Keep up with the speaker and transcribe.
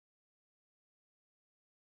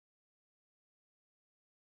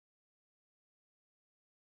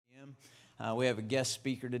him. We have a guest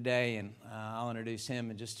speaker today, and I'll introduce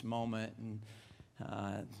him in just a moment.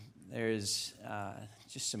 And there's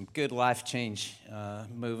just some good life change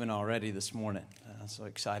moving already this morning. So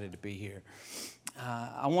excited to be here.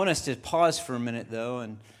 I want us to pause for a minute, though,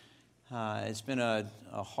 and it's been a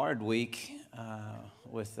hard week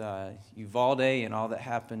with Uvalde and all that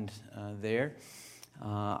happened there.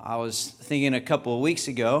 I was thinking a couple of weeks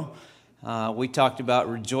ago, we talked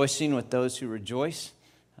about rejoicing with those who rejoice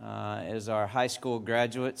as our high school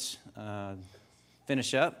graduates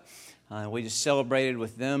finish up. We just celebrated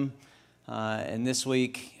with them. And this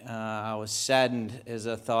week, I was saddened as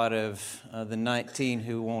I thought of the 19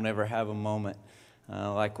 who won't ever have a moment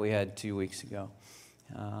like we had 2 weeks ago.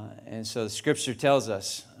 And so the Scripture tells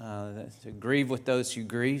us to grieve with those who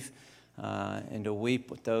grieve, and to weep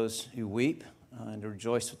with those who weep, and to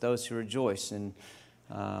rejoice with those who rejoice. And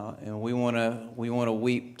we want to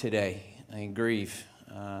weep today and grieve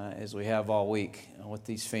as we have all week with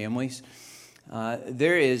these families.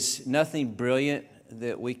 There is nothing brilliant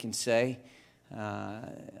that we can say.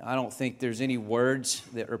 I don't think there's any words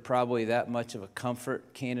that are probably that much of a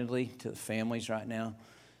comfort, candidly, to the families right now.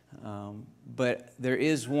 But there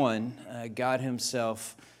is one, God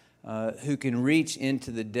Himself, who can reach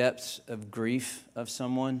into the depths of grief of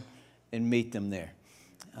someone and meet them there.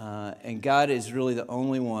 And God is really the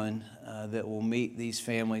only one that will meet these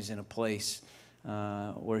families in a place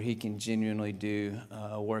where He can genuinely do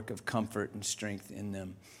a work of comfort and strength in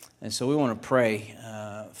them. And so we want to pray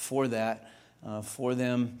for that, for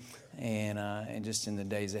them, and just in the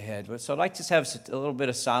days ahead. So I'd like to have a little bit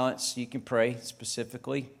of silence. You can pray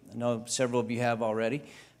specifically. I know several of you have already,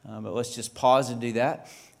 but let's just pause and do that.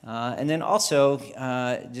 And then also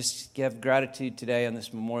just give gratitude today on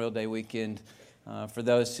this Memorial Day weekend for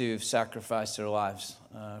those who've sacrificed their lives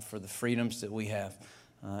for the freedoms that we have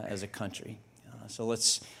as a country. So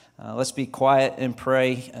let's be quiet and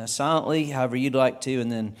pray silently, however you'd like to,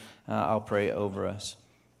 and then I'll pray over us.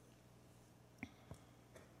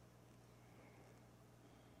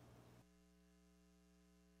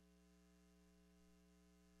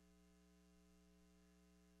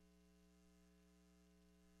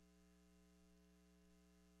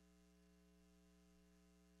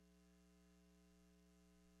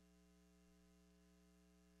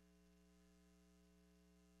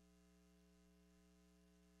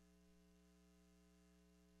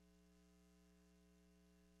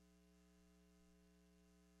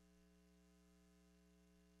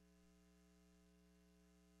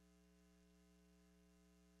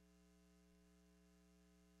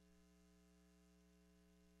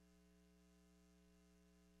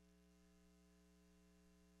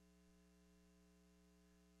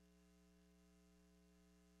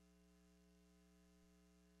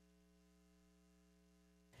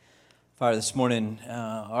 Father, this morning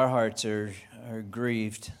our hearts are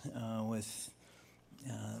grieved with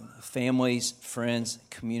families, friends,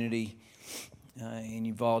 community in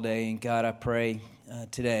Uvalde. And God, I pray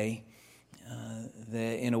today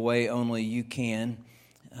that in a way only You can,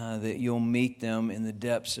 that You'll meet them in the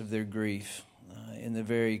depths of their grief, in the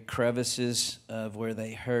very crevices of where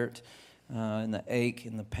they hurt, and the ache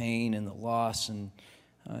and the pain and the loss, and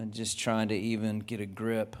just trying to even get a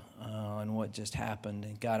grip on what just happened.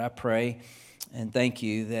 And God, I pray and thank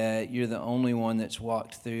You that You're the only one that's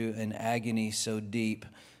walked through an agony so deep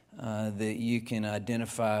that You can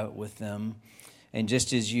identify with them. And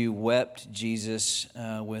just as You wept, Jesus,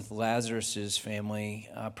 with Lazarus's family,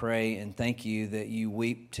 I pray and thank You that You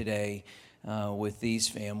weep today with these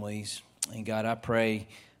families. And God, I pray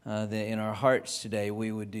that in our hearts today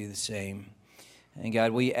we would do the same. And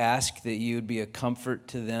God, we ask that You would be a comfort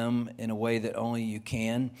to them in a way that only You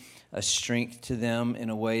can, a strength to them in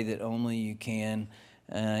a way that only You can,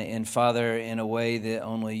 and Father, in a way that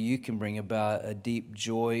only You can bring about a deep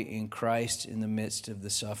joy in Christ in the midst of the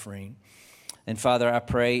suffering. And Father, I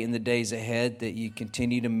pray in the days ahead that You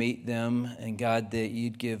continue to meet them, and God, that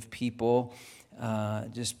You'd give people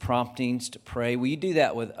just promptings to pray. Will You do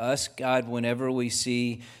that with us, God, whenever we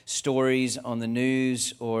see stories on the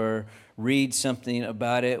news or read something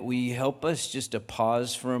about it? Will You help us just to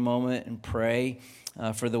pause for a moment and pray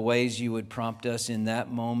for the ways You would prompt us in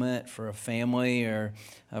that moment for a family or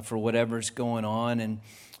for whatever's going on?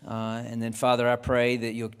 And then, Father, I pray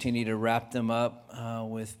that You'll continue to wrap them up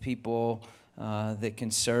with people that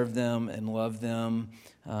can serve them and love them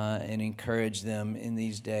and encourage them in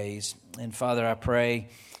these days. And Father, I pray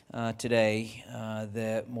today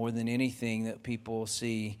that more than anything that people will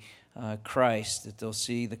see Christ, that they'll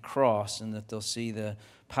see the cross, and that they'll see the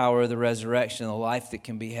power of the resurrection, the life that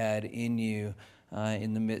can be had in You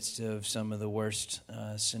in the midst of some of the worst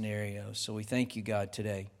scenarios. So we thank you, God,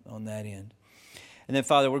 today on that end. And then,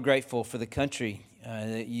 Father, we're grateful for the country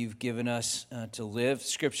that you've given us to live.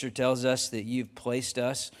 Scripture tells us that you've placed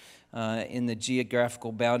us in the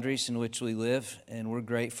geographical boundaries in which we live, and we're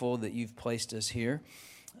grateful that you've placed us here.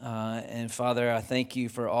 And Father, I thank you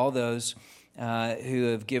for all those who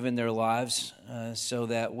have given their lives so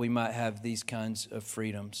that we might have these kinds of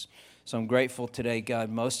freedoms. So I'm grateful today, God,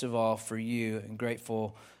 most of all for you, and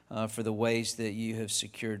grateful for the ways that you have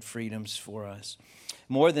secured freedoms for us.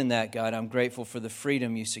 More than that, God, I'm grateful for the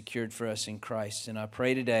freedom you secured for us in Christ. And I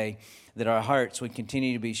pray today that our hearts would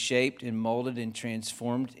continue to be shaped and molded and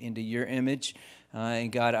transformed into your image.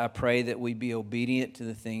 And God, I pray that we be obedient to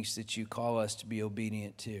the things that you call us to be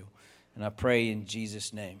obedient to. And I pray in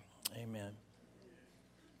Jesus' name, amen.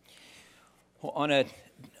 Well, on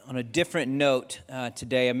a different note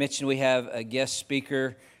today, I mentioned we have a guest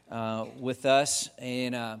speaker with us.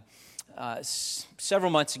 And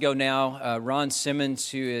several months ago now, Ron Simmons,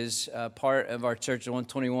 who is part of our church at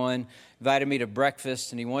 121, invited me to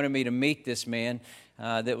breakfast, and he wanted me to meet this man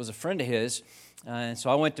that was a friend of his. And so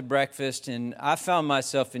I went to breakfast, and I found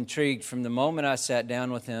myself intrigued from the moment I sat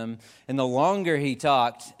down with him. And the longer he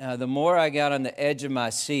talked, the more I got on the edge of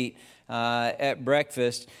my seat at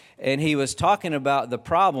breakfast. And he was talking about the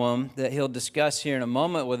problem that he'll discuss here in a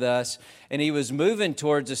moment with us. And he was moving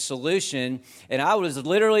towards a solution. And I was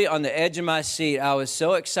literally on the edge of my seat. I was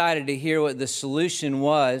so excited to hear what the solution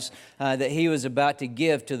was that he was about to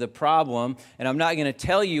give to the problem. And I'm not going to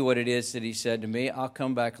tell you what it is that he said to me. I'll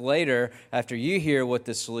come back later after you hear what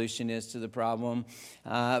the solution is to the problem.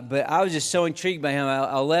 But I was just so intrigued by him.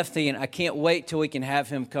 I left thinking, I can't wait till we can have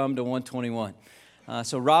him come to 121.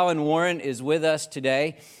 So Rollin Warren is with us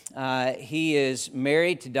today. He is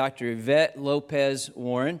married to Dr. Yvette Lopez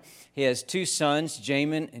Warren. He has two sons,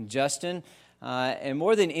 Jamin and Justin. And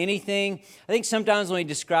more than anything, I think sometimes when we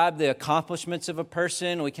describe the accomplishments of a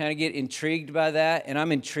person, we kind of get intrigued by that, and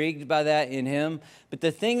I'm intrigued by that in him. But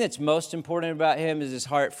the thing that's most important about him is his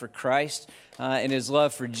heart for Christ and his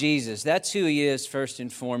love for Jesus. That's who he is first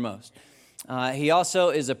and foremost. He also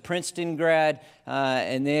is a Princeton grad,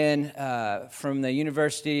 and then from the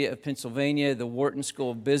University of Pennsylvania, the Wharton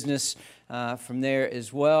School of Business from there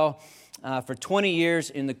as well. For 20 years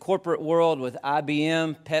in the corporate world with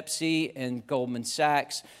IBM, Pepsi, and Goldman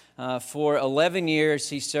Sachs. For 11 years,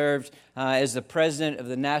 he served as the president of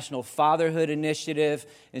the National Fatherhood Initiative,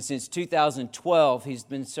 and since 2012, he's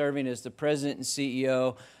been serving as the president and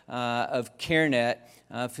CEO of CareNet,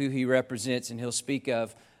 who he represents and he'll speak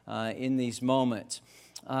of in these moments.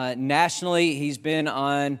 Nationally, he's been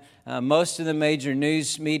on most of the major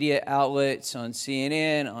news media outlets, on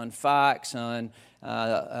CNN, on Fox, on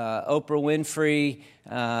Oprah Winfrey,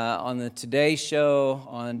 on the Today Show,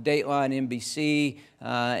 on Dateline NBC,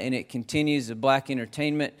 and it continues, the Black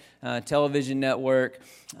Entertainment Television Network.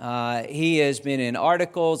 He has been in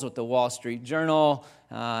articles with the Wall Street Journal,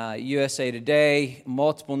 USA Today,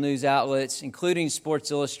 multiple news outlets, including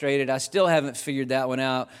Sports Illustrated. I still haven't figured that one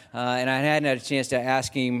out, and I hadn't had a chance to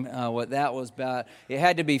ask him what that was about. It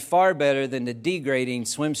had to be far better than the degrading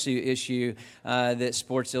swimsuit issue that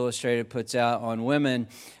Sports Illustrated puts out on women,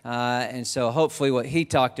 and so hopefully what he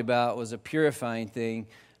talked about was a purifying thing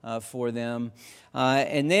for them.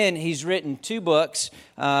 And then he's written 2 books.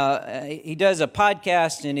 He does a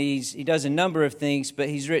podcast and he does a number of things, but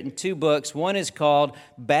he's written 2 books. One is called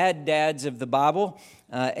Bad Dads of the Bible,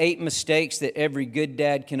 8 Mistakes That Every Good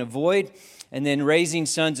Dad Can Avoid. And then Raising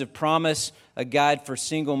Sons of Promise, a guide for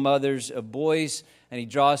single mothers of boys. And he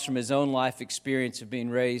draws from his own life experience of being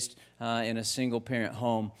raised in a single parent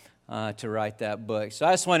home to write that book. So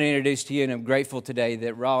I just want to introduce to you, and I'm grateful today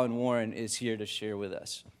that Rollin Warren is here to share with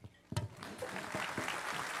us.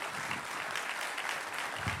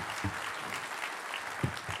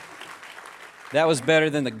 That was better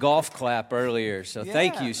than the golf clap earlier, so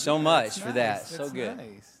thank you so much for that. So good.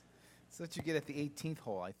 Nice. That's what you get at the 18th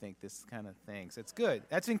hole, I think, this kind of thing. So it's good.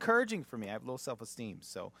 That's encouraging for me. I have low self-esteem,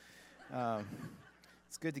 so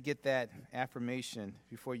it's good to get that affirmation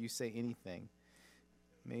before you say anything.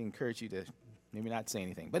 May encourage you to maybe not say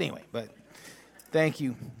anything. But anyway, thank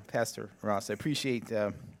you, Pastor Ross. I appreciate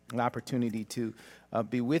an opportunity to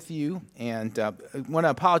be with you. And I want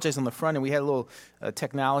to apologize on the front end. We had a little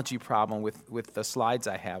technology problem with the slides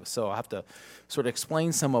I have, so I'll have to sort of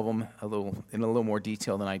explain some of them in a little more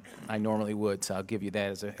detail than I normally would. So I'll give you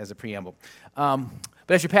that as a preamble. But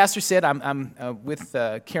as your pastor said, I'm with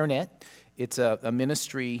CareNet. It's a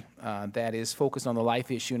ministry that is focused on the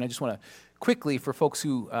life issue, and I just want to quickly, for folks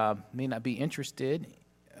who may not be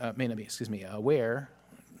aware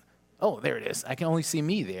Oh, there it is. I can only see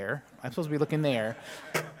me there. I'm supposed to be looking there.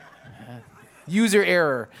 User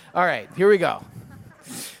error. All right, here we go.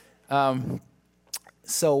 Our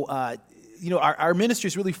ministry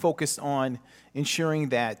is really focused on ensuring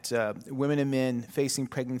that women and men facing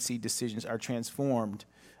pregnancy decisions are transformed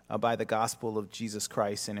by the gospel of Jesus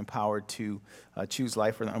Christ and empowered to choose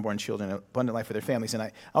life for their unborn children, abundant life for their families. And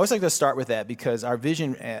I always like to start with that because our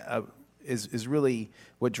vision is really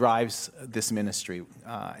what drives this ministry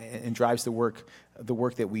and drives the work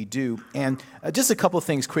that we do. And just a couple of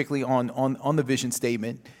things quickly on the vision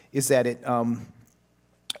statement is that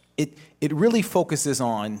it really focuses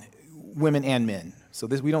on women and men. So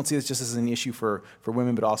we don't see this just as an issue for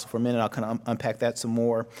women, but also for men, and I'll kind of unpack that some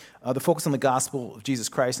more. The focus on the gospel of Jesus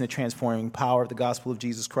Christ and the transforming power of the gospel of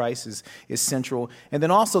Jesus Christ is central. And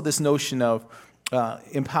then also this notion of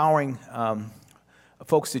empowering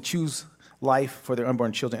folks to choose life for their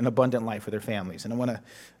unborn children and abundant life for their families. And I want to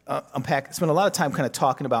spend a lot of time kind of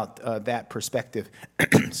talking about that perspective.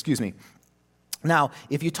 Excuse me. Now,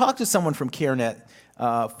 if you talk to someone from CareNet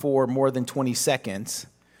for more than 20 seconds,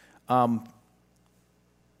 I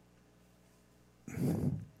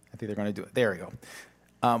think they're going to do it. There we go.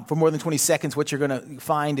 For more than 20 seconds, what you're going to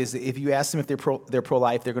find is that if you ask them if they're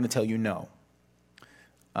pro-life, they're going to tell you no.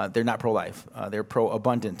 They're not pro-life. They're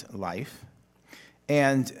pro-abundant life.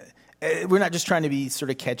 And we're not just trying to be sort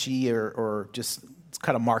of catchy or just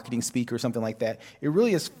kind of marketing speak or something like that. It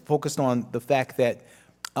really is focused on the fact that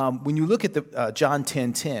when you look at the John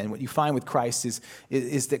 10:10, what you find with Christ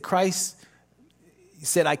is that Christ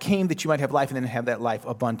said, I came that you might have life and then have that life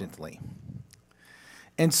abundantly.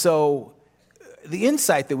 And so the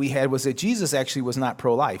insight that we had was that Jesus actually was not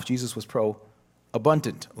pro-life. Jesus was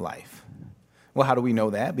pro-abundant life. Well, how do we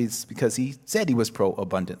know that? It's because he said he was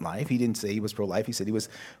pro-abundant life. He didn't say he was pro-life. He said he was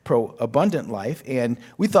pro-abundant life. And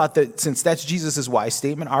we thought that since that's Jesus' why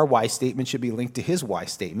statement, our why statement should be linked to his why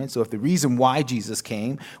statement. So if the reason why Jesus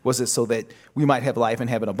came was so that we might have life and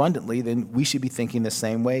have it abundantly, then we should be thinking the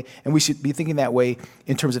same way. And we should be thinking that way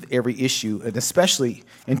in terms of every issue, and especially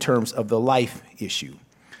in terms of the life issue.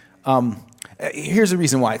 Here's the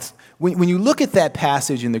reason why. When you look at that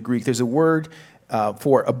passage in the Greek, there's a word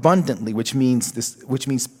for abundantly, which means it's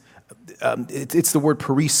the word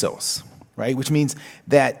perissos, right? Which means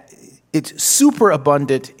that it's super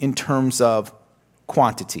abundant in terms of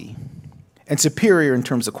quantity and superior in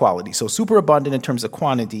terms of quality. So super abundant in terms of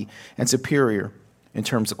quantity and superior in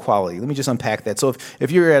terms of quality. Let me just unpack that. So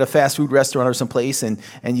if you're at a fast food restaurant or someplace and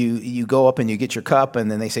you go up and you get your cup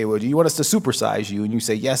and then they say, well, do you want us to supersize you? And you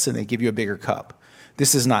say yes, and they give you a bigger cup.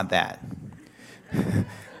 This is not that.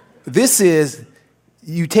 This is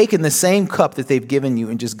you taking the same cup that they've given you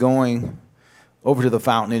and just going over to the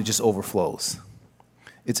fountain and it just overflows.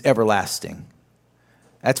 It's everlasting.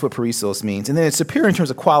 That's what perissos means. And then it's superior in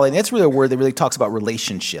terms of quality. And that's really a word that really talks about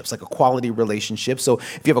relationships, like a quality relationship. So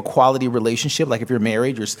if you have a quality relationship, like if you're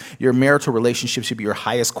married, your marital relationship should be your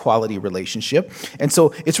highest quality relationship. And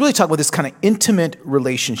so it's really talking about this kind of intimate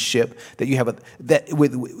relationship that you have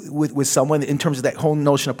with someone in terms of that whole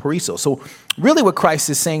notion of perissos. So really what Christ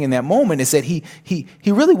is saying in that moment is that he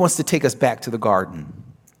really wants to take us back to the garden.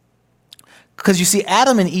 Because you see,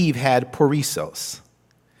 Adam and Eve had perissos.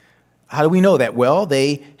 How do we know that? Well,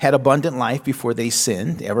 they had abundant life before they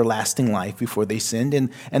sinned, everlasting life before they sinned, and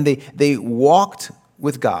they walked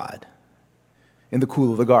with God in the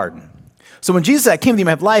cool of the garden. So when Jesus said, I came that you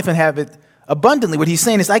might have life and have it abundantly, what he's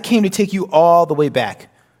saying is, I came to take you all the way back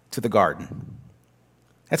to the garden.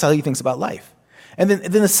 That's how he thinks about life. And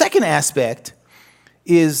then the second aspect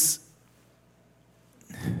is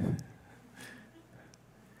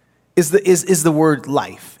the word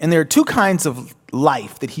life. And there are two kinds of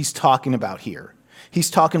life that he's talking about here. He's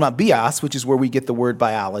talking about bios, which is where we get the word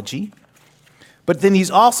biology. But then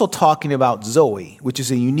he's also talking about zoe, which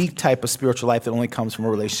is a unique type of spiritual life that only comes from a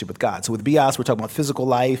relationship with God. So with bios, we're talking about physical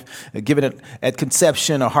life, given it at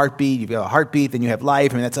conception, a heartbeat. You've got a heartbeat, then you have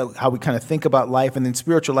life. I mean, that's how we kind of think about life. And then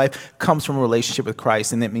spiritual life comes from a relationship with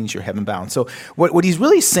Christ, and that means you're heaven bound. So what he's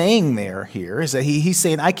really saying here is that he's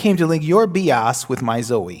saying, I came to link your bios with my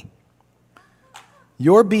zoe.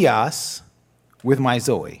 Your bios with my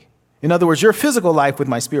zoe. In other words, your physical life with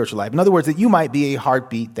my spiritual life. In other words, that you might be a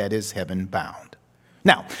heartbeat that is heaven bound.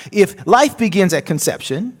 Now, if life begins at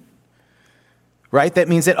conception, right, that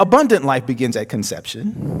means that abundant life begins at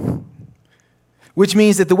conception, which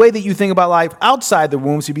means that the way that you think about life outside the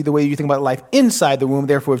womb should be the way you think about life inside the womb.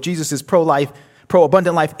 Therefore, if Jesus is pro-life,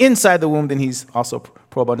 pro-abundant life inside the womb, then he's also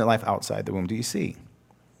pro-abundant life outside the womb. Do you see?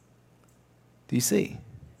 Do you see?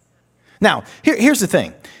 Now, here's the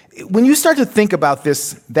thing. When you start to think about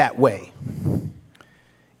this that way,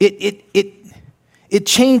 it it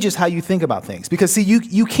changes how you think about things. Because, see,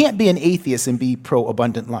 you can't be an atheist and be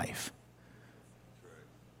pro-abundant life.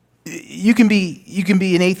 You can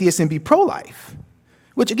be an atheist and be pro-life,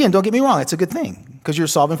 which, again, don't get me wrong, it's a good thing because you're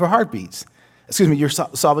solving for heartbeats. Excuse me, you're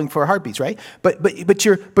solving for heartbeats, right? But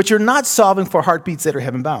you're not solving for heartbeats that are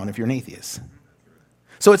heaven-bound if you're an atheist.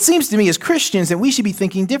 So it seems to me as Christians that we should be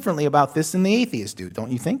thinking differently about this than the atheists do,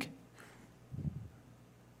 don't you think?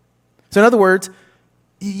 So in other words,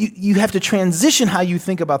 you have to transition how you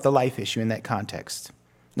think about the life issue in that context.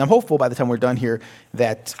 And I'm hopeful by the time we're done here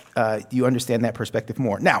that you understand that perspective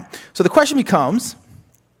more. Now, so the question becomes,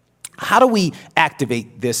 how do we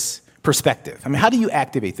activate this perspective? I mean, how do you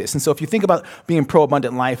activate this? And so if you think about being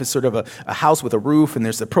pro-abundant life as sort of a house with a roof, and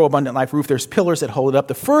there's the pro-abundant life roof, there's pillars that hold it up.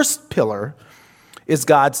 The first pillar is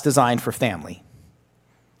God's design for family.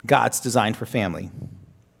 God's design for family.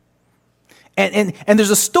 And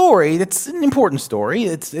there's a story that's an important story.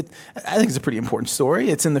 I think it's a pretty important story.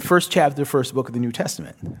 It's in the first chapter of the first book of the New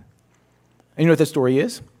Testament. And you know what that story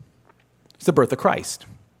is? It's the birth of Christ.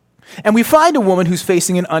 And we find a woman who's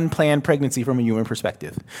facing an unplanned pregnancy from a human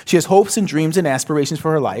perspective. She has hopes and dreams and aspirations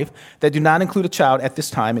for her life that do not include a child at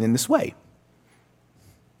this time and in this way.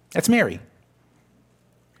 That's Mary,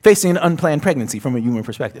 facing an unplanned pregnancy from a human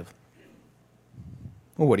perspective.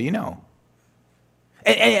 Well, what do you know?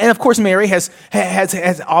 And of course, Mary has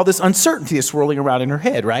all this uncertainty that's swirling around in her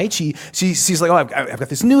head, right? She's like, oh, I've got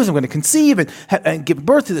this news. I'm going to conceive and give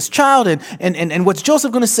birth to this child. And what's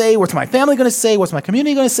Joseph going to say? What's my family going to say? What's my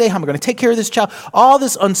community going to say? How am I going to take care of this child? All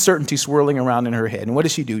this uncertainty swirling around in her head. And what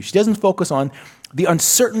does she do? She doesn't focus on the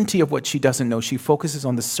uncertainty of what she doesn't know. She focuses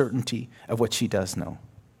on the certainty of what she does know.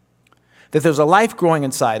 That there's a life growing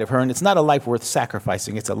inside of her, and it's not a life worth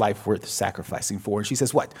sacrificing, it's a life worth sacrificing for. And she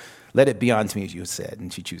says, what? Let it be unto me, as you said,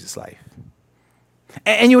 and she chooses life.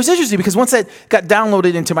 And it was interesting because once that got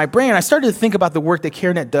downloaded into my brain, I started to think about the work that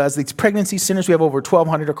CareNet does, these pregnancy centers. We have over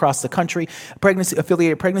 1,200 across the country,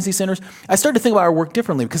 affiliated pregnancy centers. I started to think about our work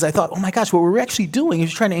differently because I thought, oh my gosh, what we're actually doing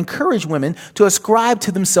is trying to encourage women to ascribe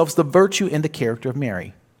to themselves the virtue and the character of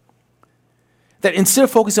Mary. That instead of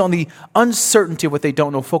focusing on the uncertainty of what they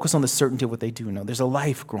don't know, focus on the certainty of what they do know. There's a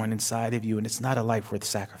life growing inside of you, and it's not a life worth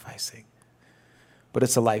sacrificing, but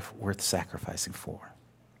it's a life worth sacrificing for.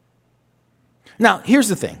 Now, here's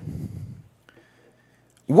the thing.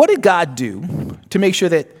 What did God do to make sure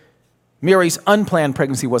that Mary's unplanned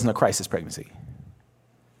pregnancy wasn't a crisis pregnancy?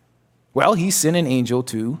 Well, he sent an angel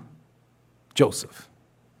to Joseph.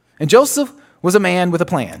 And Joseph was a man with a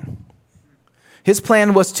plan. His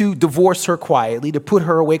plan was to divorce her quietly, to put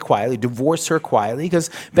her away quietly, divorce her quietly, because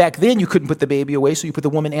back then you couldn't put the baby away, so you put the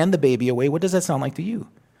woman and the baby away. What does that sound like to you?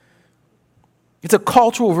 It's a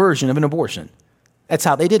cultural version of an abortion. That's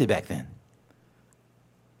how they did it back then.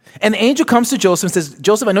 And the angel comes to Joseph and says,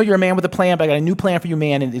 Joseph, I know you're a man with a plan, but I got a new plan for you,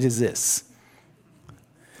 man, and it is this.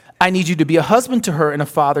 I need you to be a husband to her and a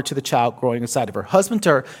father to the child growing inside of her. Husband to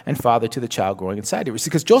her and father to the child growing inside of her.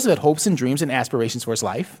 Because Joseph had hopes and dreams and aspirations for his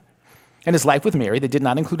life. And his life with Mary that did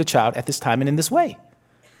not include a child at this time and in this way.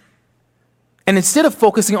 And instead of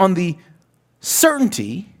focusing on the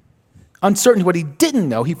uncertainty of what he didn't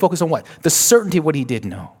know, he focused on what? The certainty of what he did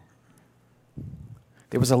know.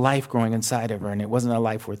 There was a life growing inside of her, and it wasn't a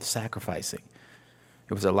life worth sacrificing.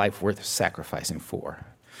 It was a life worth sacrificing for.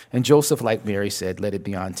 And Joseph, like Mary, said, let it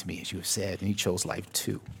be unto me, as you have said, and he chose life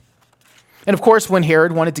too. And of course, when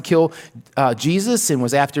Herod wanted to kill Jesus and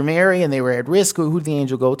was after Mary and they were at risk, who did the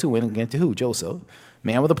angel go to? Went again to who? Joseph.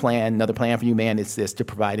 Man with a plan, another plan for you, man, it's this, to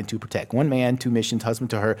provide and to protect. One man, two missions, husband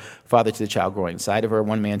to her, father to the child growing inside of her.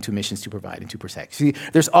 One man, two missions, to provide and to protect. See,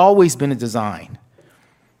 there's always been a design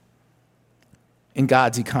in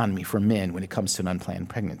God's economy for men when it comes to an unplanned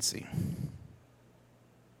pregnancy.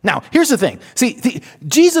 Now, here's the thing. See,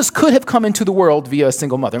 Jesus could have come into the world via a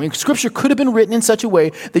single mother. I mean, Scripture could have been written in such a way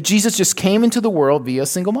that Jesus just came into the world via a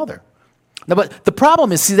single mother. Now, but the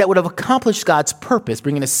problem is, see, that would have accomplished God's purpose,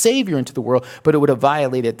 bringing a Savior into the world, but it would have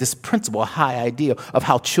violated this principle, a high idea of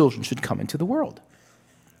how children should come into the world.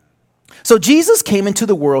 So Jesus came into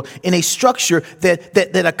the world in a structure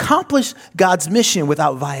that accomplished God's mission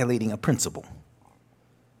without violating a principle.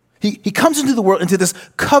 He comes into the world, into this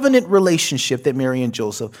covenant relationship that Mary and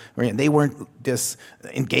Joseph were in. They weren't just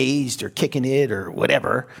engaged or kicking it or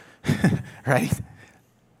whatever, right?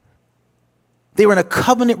 They were in a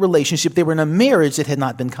covenant relationship. They were in a marriage that had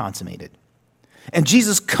not been consummated. And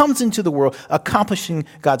Jesus comes into the world accomplishing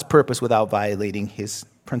God's purpose without violating his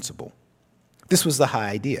principle. This was the high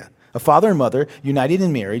idea. A father and mother united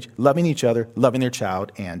in marriage, loving each other, loving their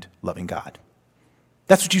child, and loving God.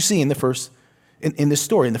 That's what you see in the first in this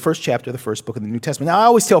story, in the first chapter of the first book of the New Testament. Now, I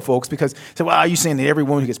always tell folks, because, well, are you saying that every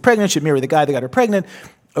woman who gets pregnant should marry the guy that got her pregnant?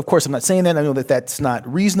 Of course, I'm not saying that. I know that that's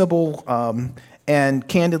not reasonable. And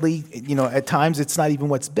candidly, at times it's not even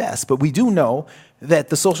what's best. But we do know that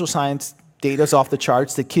the social science data is off the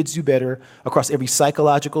charts, that kids do better across every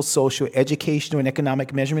psychological, social, educational, and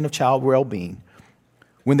economic measurement of child well-being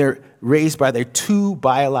when they're raised by their two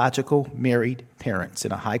biological married parents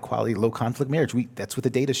in a high-quality, low-conflict marriage. That's what the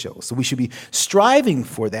data shows. So we should be striving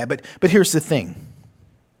for that. But here's the thing.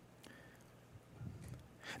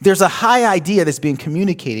 There's a high idea that's being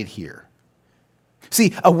communicated here.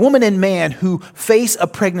 See, a woman and man who face a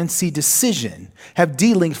pregnancy decision have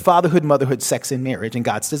delinked fatherhood, motherhood, sex, and marriage, and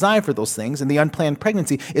God's design for those things, and the unplanned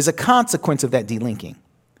pregnancy is a consequence of that delinking.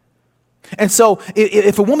 And so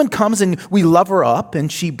if a woman comes and we love her up and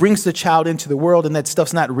she brings the child into the world and that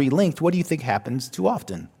stuff's not relinked, what do you think happens too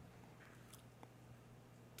often?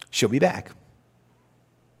 She'll be back.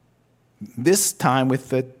 This time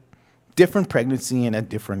with a different pregnancy and a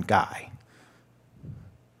different guy.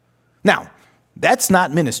 Now, that's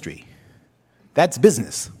not ministry. That's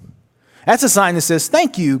business. That's a sign that says,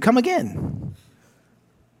 thank you, come again.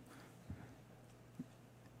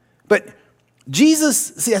 But Jesus,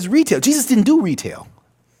 see, that's retail. Jesus didn't do retail.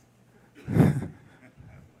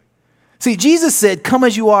 See, Jesus said, come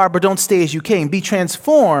as you are, but don't stay as you came. Be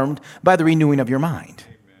transformed by the renewing of your mind.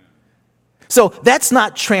 So that's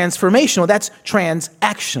not transformational, that's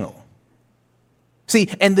transactional. See,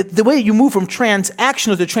 and the way you move from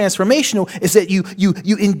transactional to transformational is that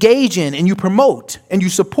you engage in and you promote and you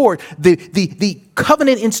support the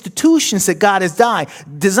covenant institutions that God has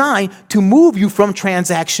designed to move you from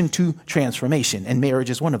transaction to transformation. And marriage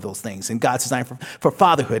is one of those things. And God's design for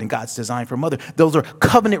fatherhood and God's design for mother. Those are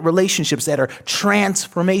covenant relationships that are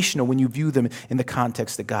transformational when you view them in the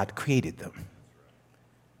context that God created them.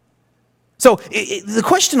 So the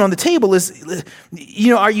question on the table is,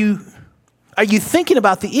 are you thinking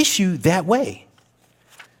about the issue that way?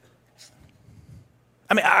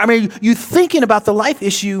 I mean, are you thinking about the life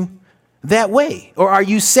issue that way? Or are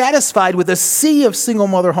you satisfied with a sea of single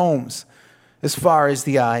mother homes as far as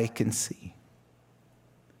the eye can see?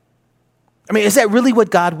 I mean, is that really what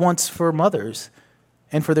God wants for mothers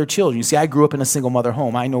and for their children? You see, I grew up in a single mother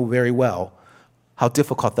home. I know very well how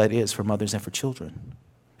difficult that is for mothers and for children.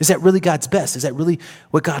 Is that really God's best? Is that really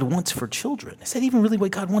what God wants for children? Is that even really what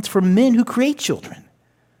God wants for men who create children?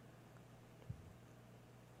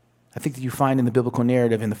 I think that you find in the biblical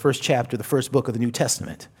narrative in the first chapter, the first book of the New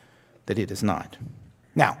Testament, that it is not.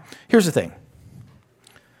 Now, here's the thing.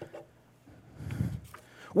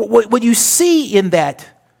 What you see in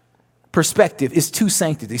that perspective is two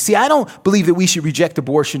sanctity. See, I don't believe that we should reject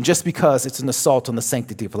abortion just because it's an assault on the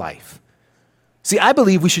sanctity of life. See, I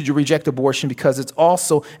believe we should reject abortion because it's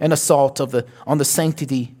also an assault on the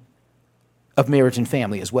sanctity of marriage and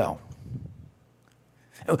family as well.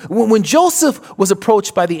 When Joseph was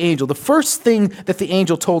approached by the angel, the first thing that the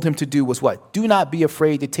angel told him to do was what? Do not be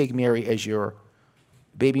afraid to take Mary as your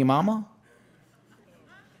baby mama.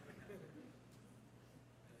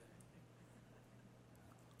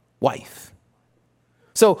 Wife.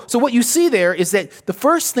 So what you see there is that the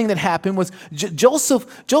first thing that happened was Joseph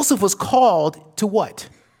was called to what?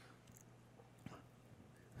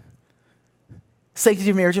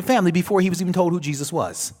 Sanctity of marriage and family before he was even told who Jesus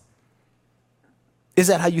was. Is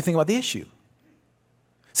that how you think about the issue?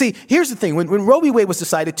 See, here's the thing. When Roe v. Wade was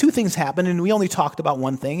decided, two things happened, and we only talked about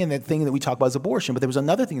one thing, and the thing that we talked about is abortion. But there was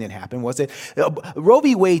another thing that happened was that Roe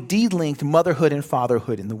v. Wade delinked motherhood and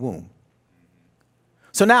fatherhood in the womb.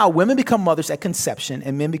 So now women become mothers at conception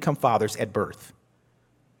and men become fathers at birth.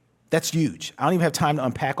 That's huge. I don't even have time to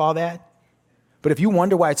unpack all that. But if you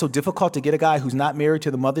wonder why it's so difficult to get a guy who's not married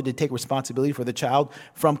to the mother to take responsibility for the child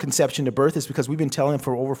from conception to birth, it's because we've been telling him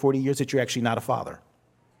for over 40 years that you're actually not a father.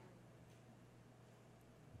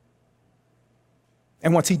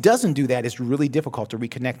 And once he doesn't do that, it's really difficult to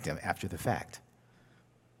reconnect him after the fact.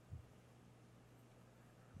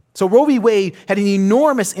 So Roe v. Wade had an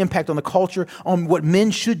enormous impact on the culture, on what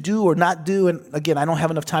men should do or not do. And again, I don't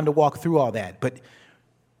have enough time to walk through all that, but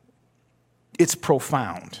it's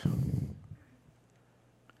profound.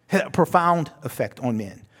 It had a profound effect on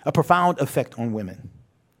men, a profound effect on women.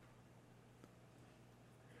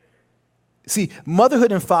 See,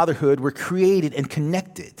 motherhood and fatherhood were created and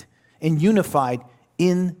connected and unified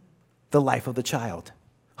in the life of the child.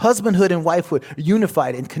 Husbandhood and wifehood are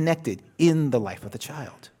unified and connected in the life of the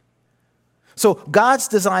child. So God's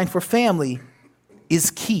design for family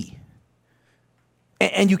is key.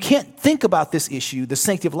 And you can't think about this issue, the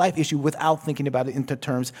sanctity of life issue, without thinking about it in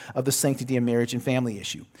terms of the sanctity of marriage and family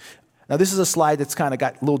issue. Now, this is a slide that's kind of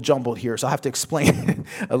got a little jumbled here, so I'll have to explain it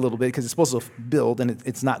a little bit because it's supposed to build, and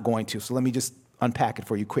it's not going to. So let me just unpack it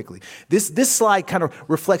for you quickly. This slide kind of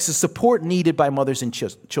reflects the support needed by mothers and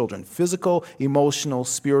children: physical, emotional,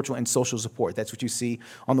 spiritual, and social support. That's what you see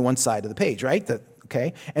on the one side of the page, right?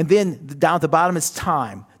 Okay? And then down at the bottom is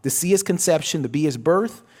time. The C is conception, the B is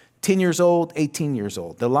birth, 10 years old, 18 years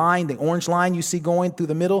old. The line, the orange line you see going through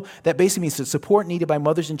the middle, that basically means the support needed by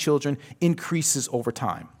mothers and children increases over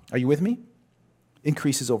time. Are you with me?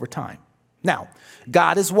 Increases over time. Now,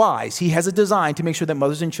 God is wise. He has a design to make sure that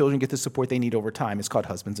mothers and children get the support they need over time. It's called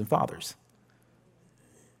husbands and fathers.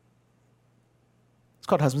 It's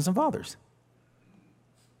called husbands and fathers.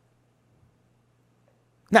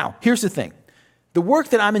 Now, here's the thing. The work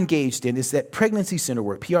that I'm engaged in is that pregnancy center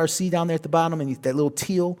work, PRC down there at the bottom, and that little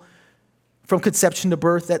teal, from conception to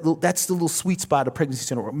birth, that's the little sweet spot of pregnancy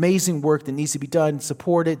center work. Amazing work that needs to be done,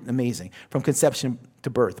 supported, amazing, from conception to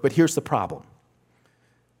birth. But here's the problem.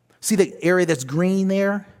 See the area that's green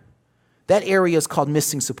there? That area is called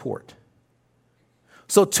missing support.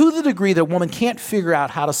 So to the degree that a woman can't figure out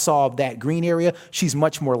how to solve that green area, she's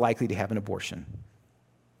much more likely to have an abortion.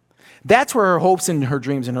 That's where her hopes and her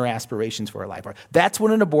dreams and her aspirations for her life are. That's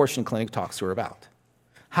what an abortion clinic talks to her about.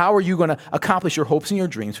 How are you going to accomplish your hopes and your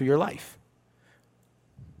dreams for your life?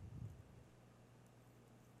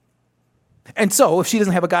 And so, if she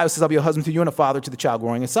doesn't have a guy who says, I'll be a husband to you and a father to the child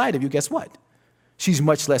growing inside of you, guess what? She's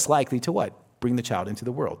much less likely to what? Bring the child into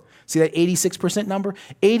the world. See that 86% number?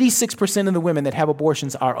 86% of the women that have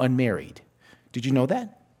abortions are unmarried. Did you know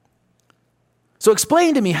that? So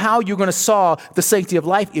explain to me how you're going to solve the sanctity of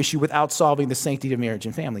life issue without solving the sanctity of marriage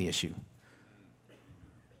and family issue.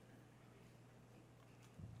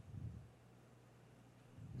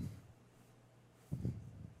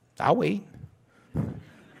 I'll wait.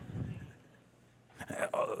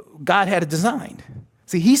 God had it designed.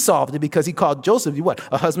 See, he solved it because he called Joseph, what?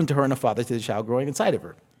 A husband to her and a father to the child growing inside of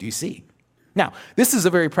her. Do you see? Now, this is a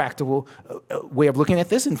very practical way of looking at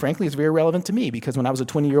this, and frankly, it's very relevant to me because when I was a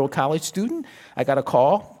 20-year-old college student, I got a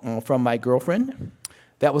call from my girlfriend.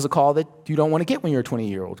 That was a call that you don't want to get when you're a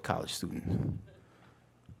 20-year-old college student.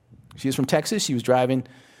 She was from Texas. She was driving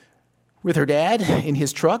with her dad in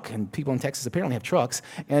his truck, and people in Texas apparently have trucks,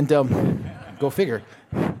 and go figure.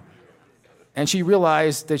 And she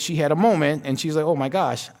realized that she had a moment, and she's like, oh my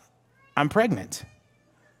gosh, I'm pregnant.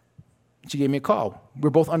 She gave me a call. We're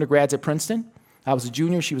both undergrads at Princeton. I was a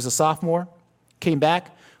junior, she was a sophomore. Came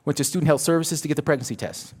back, went to Student Health Services to get the pregnancy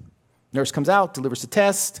test. Nurse comes out, delivers the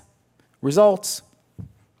test, results.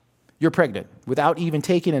 You're pregnant. Without even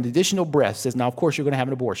taking an additional breath, says, now of course you're going to have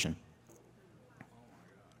an abortion.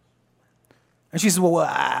 And she said, well,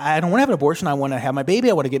 I don't want to have an abortion. I want to have my baby.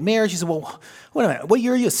 I want to get married. She said, well, wait a minute. What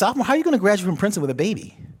year are you, a sophomore? How are you going to graduate from Princeton with a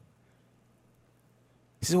baby?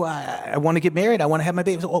 She said, well, I want to get married. I want to have my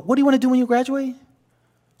baby. I said, well, what do you want to do when you graduate?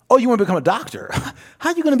 Oh, you want to become a doctor.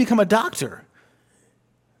 How are you going to become a doctor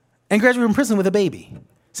and graduate from Princeton with a baby?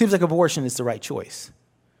 Seems like abortion is the right choice.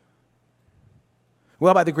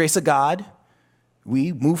 Well, by the grace of God,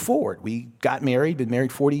 we moved forward. We got married, been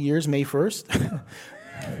married 40 years, May 1st.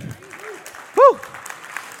 Woo!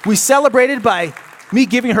 We celebrated by me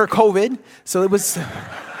giving her COVID, so it's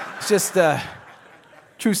just a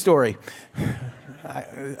true story.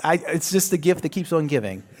 It's just the gift that keeps on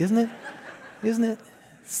giving, isn't it? Isn't it?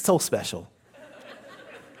 It's so special.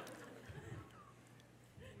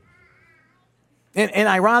 And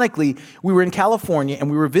ironically, we were in California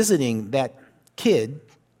and we were visiting that kid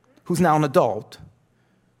who's now an adult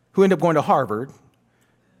who ended up going to Harvard.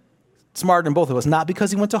 Smarter than both of us, not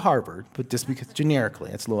because he went to Harvard, but just because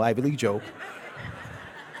generically. That's a little Ivy League joke.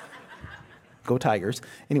 Go Tigers.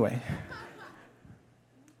 Anyway.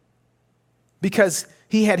 Because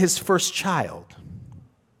he had his first child.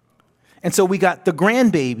 And so we got the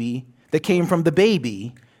grandbaby that came from the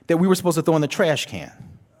baby that we were supposed to throw in the trash can.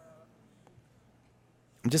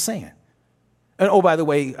 I'm just saying. And oh, by the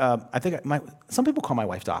way, I think some people call my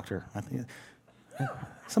wife doctor.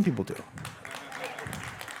 Some people do.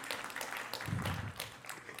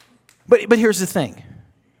 But here's the thing.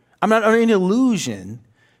 I'm not under any illusion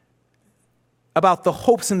about the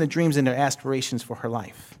hopes and the dreams and their aspirations for her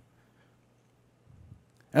life.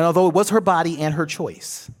 And although it was her body and her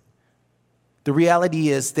choice, the reality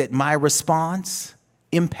is that my response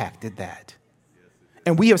impacted that.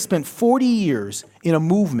 And we have spent 40 years in a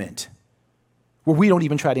movement where we don't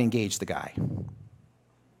even try to engage the guy.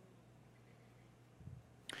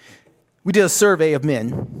 We did a survey of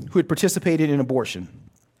men who had participated in abortion.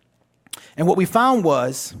 And what we found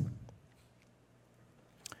was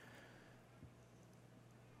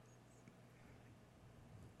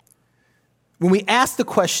when we ask the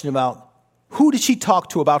question about who did she talk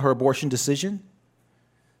to about her abortion decision,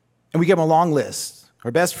 and we give them a long list,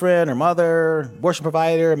 her best friend, her mother, abortion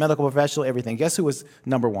provider, medical professional, everything. Guess who was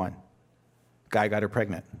number one? Guy got her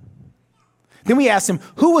pregnant. Then we asked him,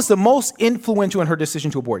 who was the most influential in her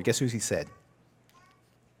decision to abort? Guess who he said?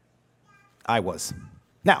 I was.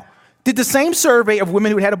 Now, did the same survey of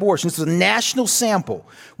women who had abortions, this is a national sample,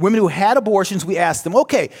 women who had abortions, we asked them,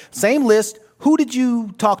 okay, same list, who did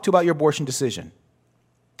you talk to about your abortion decision?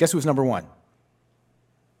 Guess who was number one?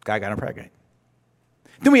 Guy got her pregnant.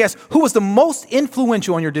 Then we asked, who was the most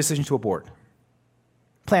influential in your decision to abort?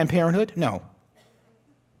 Planned Parenthood? No.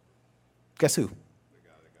 Guess who?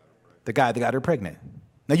 The guy that got her pregnant.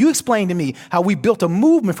 Now you explain to me how we built a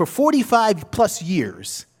movement for 45 plus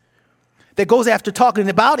years that goes after talking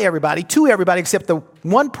about everybody, to everybody, except the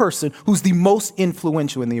one person who's the most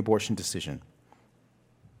influential in the abortion decision.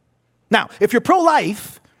 Now, if you're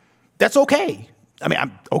pro-life, that's okay. I mean,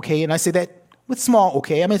 I'm okay, and I say that with small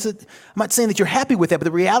okay. I mean, I'm not saying that you're happy with that, but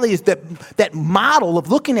the reality is that that model of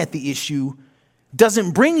looking at the issue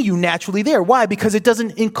doesn't bring you naturally there. Why? Because it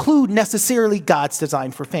doesn't include necessarily God's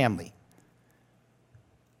design for family.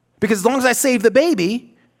 Because as long as I save the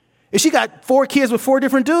baby, if she got 4 kids with 4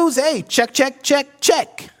 different dudes, hey, check, check, check,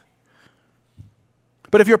 check.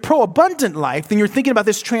 But if you're pro-abundant life, then you're thinking about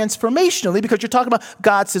this transformationally because you're talking about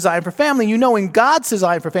God's design for family. And you know in God's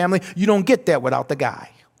design for family, you don't get that without the guy.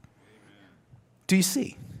 Do you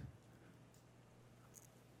see?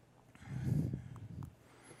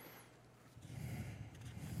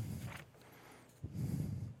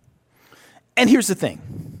 And here's the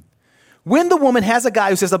thing. When the woman has a guy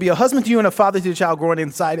who says, I'll be a husband to you and a father to the child growing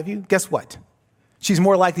inside of you, guess what? She's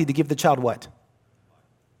more likely to give the child what?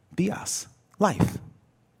 Bios. Life.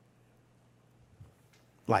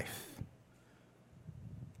 Life.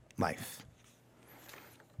 Life.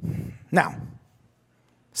 Now,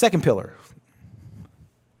 second pillar.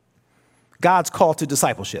 God's call to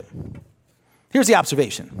discipleship. Here's the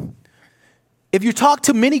observation. If you talk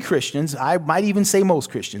to many Christians, I might even say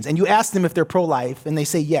most Christians, and you ask them if they're pro-life, and they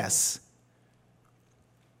say yes,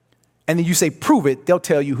 and then you say, prove it, they'll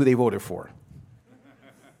tell you who they voted for.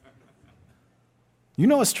 You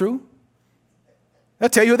know it's true. They'll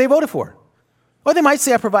tell you who they voted for. Or they might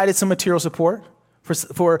say I provided some material support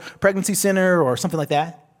for pregnancy center or something like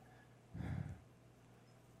that.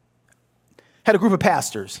 Had a group of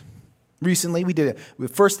pastors. Recently, we did a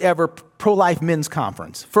first ever pro-life men's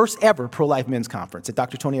conference. First ever pro-life men's conference at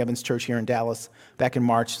Dr. Tony Evans Church here in Dallas back in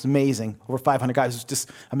March. It's amazing. Over 500 guys. It's just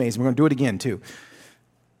amazing. We're going to do it again, too.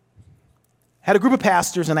 Had a group of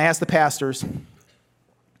pastors, and I asked the pastors,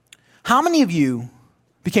 how many of you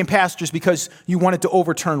became pastors because you wanted to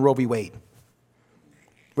overturn Roe v. Wade?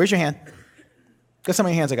 Raise your hand. Guess how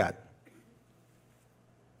many hands I got?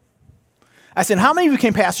 I said, how many of you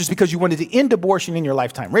became pastors because you wanted to end abortion in your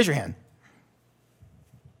lifetime? Raise your hand.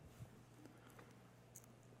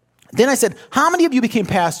 Then I said, how many of you became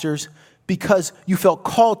pastors because you felt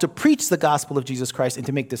called to preach the gospel of Jesus Christ and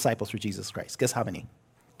to make disciples for Jesus Christ? Guess how many?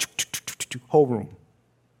 Whole room.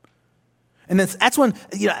 And that's when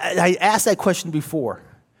I asked that question before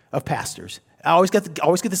of pastors. I always get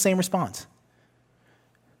the same response.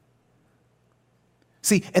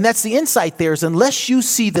 See, and that's the insight there is unless you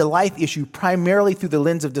see the life issue primarily through the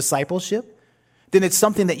lens of discipleship, then it's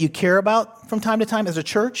something that you care about from time to time as a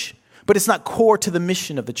church, but it's not core to the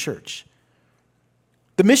mission of the church.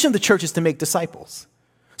 The mission of the church is to make disciples.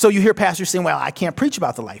 So you hear pastors saying, well, I can't preach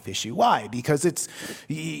about the life issue. Why? Because it's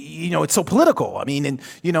so political. I mean, and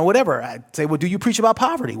whatever. I say, well, do you preach about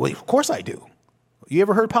poverty? Well, of course I do. You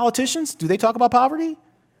ever heard politicians? Do they talk about poverty?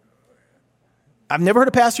 I've never heard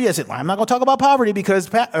a pastor yet say, well, I'm not going to talk about poverty because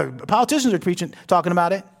politicians are talking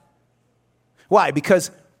about it. Why? Because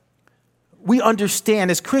we understand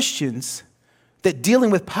as Christians that dealing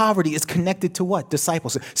with poverty is connected to what?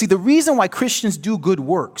 Disciples. See, the reason why Christians do good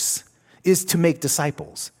works is to make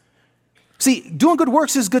disciples. See, doing good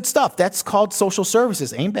works is good stuff. That's called social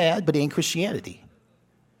services. Ain't bad, but it ain't Christianity.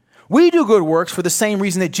 We do good works for the same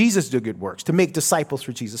reason that Jesus did good works, to make disciples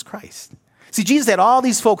for Jesus Christ. See, Jesus had all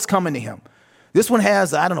these folks coming to him. This one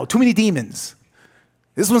has, too many demons.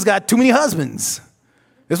 This one's got too many husbands.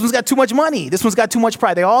 This one's got too much money. This one's got too much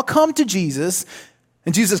pride. They all come to Jesus,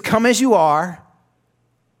 and Jesus, come as you are,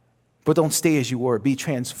 but don't stay as you were. Be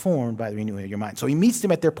transformed by the renewing of your mind. So he meets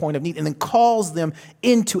them at their point of need and then calls them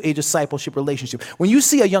into a discipleship relationship. When you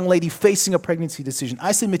see a young lady facing a pregnancy decision,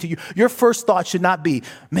 I submit to you, your first thought should not be,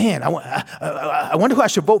 man, I wonder who I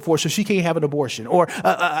should vote for so she can't have an abortion. Or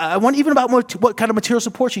I wonder even about what kind of material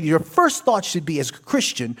support she needs. Your first thought should be, as a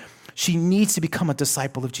Christian, she needs to become a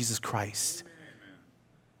disciple of Jesus Christ.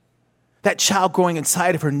 That child growing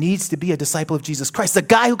inside of her needs to be a disciple of Jesus Christ. The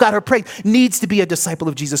guy who got her pregnant needs to be a disciple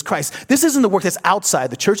of Jesus Christ. This isn't the work that's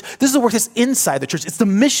outside the church. This is the work that's inside the church. It's the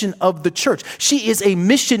mission of the church. She is a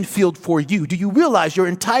mission field for you. Do you realize your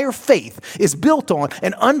entire faith is built on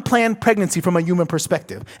an unplanned pregnancy from a human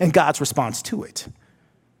perspective and God's response to it?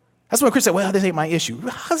 That's when Chris said, well, this ain't my issue.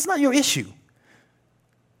 That's not your issue.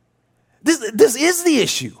 This is the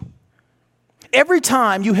issue. Every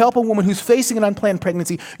time you help a woman who's facing an unplanned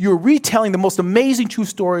pregnancy, you're retelling the most amazing true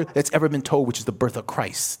story that's ever been told, which is the birth of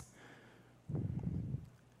Christ.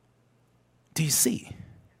 Do you see?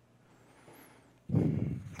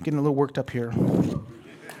 I'm getting a little worked up here.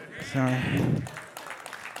 Sorry.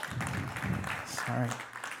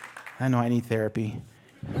 I know I need therapy.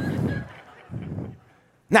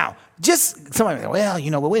 Now, just somebody,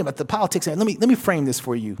 well, wait about the politics. Let me frame this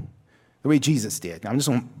for you. The way Jesus did. I'm just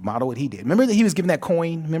going to model what he did. Remember that he was given that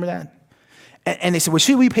coin? Remember that? And they said, well,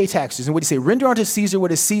 should we pay taxes? And what did he say? Render unto Caesar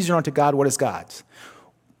what is Caesar, unto God what is God's.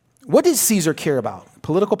 What did Caesar care about?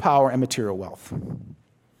 Political power and material wealth.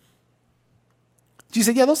 Jesus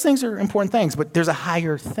said, yeah, those things are important things, but there's a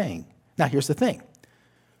higher thing. Now, here's the thing,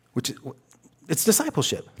 which is, it's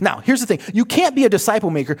discipleship. Now, here's the thing. You can't be a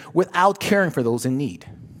disciple maker without caring for those in need.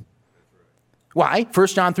 Why? 1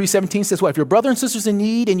 John 3:17 says, what? If your brother and sister's in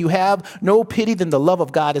need and you have no pity, then the love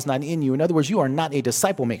of God is not in you. In other words, you are not a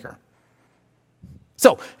disciple maker.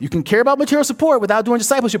 So you can care about material support without doing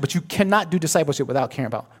discipleship, but you cannot do discipleship without caring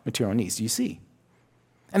about material needs. Do you see?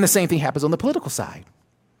 And the same thing happens on the political side.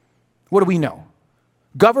 What do we know?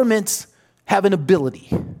 Governments have an ability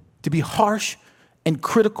to be harsh and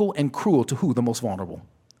critical and cruel to who? The most vulnerable.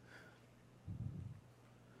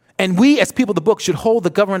 And we, as people of the book, should hold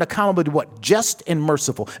the government accountable to what? Just and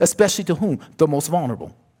merciful, especially to whom? The most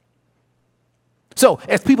vulnerable. So,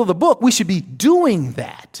 as people of the book, we should be doing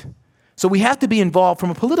that. So we have to be involved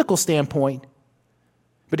from a political standpoint.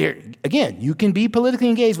 But here, again, you can be politically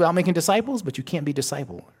engaged without making disciples, but you can't be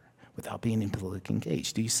disciple without being politically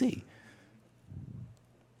engaged. Do you see?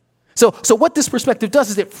 So what this perspective does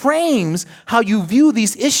is it frames how you view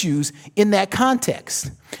these issues in that context.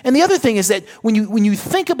 And the other thing is that when you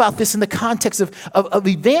think about this in the context of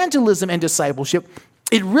evangelism and discipleship,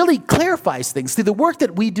 it really clarifies things. See, the work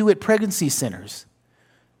that we do at pregnancy centers,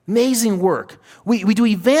 amazing work. We do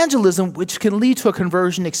evangelism, which can lead to a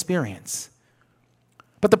conversion experience.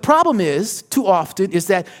 But the problem is, too often, is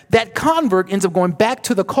that convert ends up going back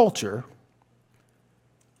to the culture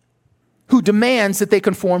who demands that they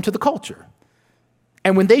conform to the culture.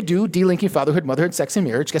 And when they do, delinking fatherhood, motherhood, sex, and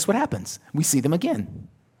marriage, guess what happens? We see them again.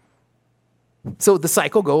 So the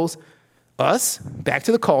cycle goes us, back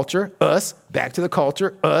to the culture, us, back to the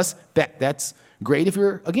culture, us, back. That's great if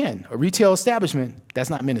you're, again, a retail establishment. That's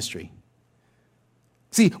not ministry.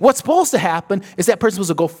 See, what's supposed to happen is that person's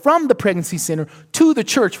supposed to go from the pregnancy center to the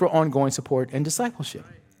church for ongoing support and discipleship.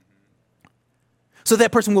 So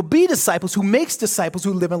that person will be disciples who makes disciples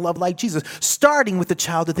who live and love like Jesus, starting with the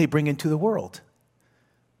child that they bring into the world.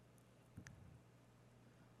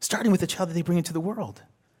 Starting with the child that they bring into the world.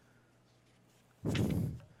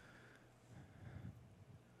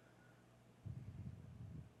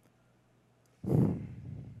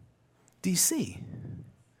 Do you see?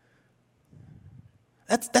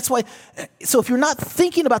 That's why, so if you're not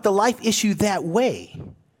thinking about the life issue that way,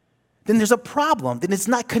 then there's a problem. Then it's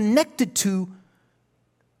not connected to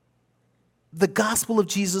the gospel of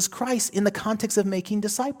Jesus Christ in the context of making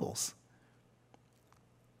disciples.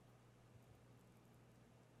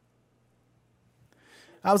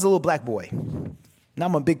 I was a little black boy. Now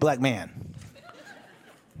I'm a big black man.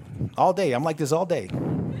 All day. I'm like this all day.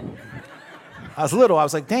 I was little. I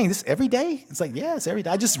was like, dang, this every day? It's like, yeah, it's every day.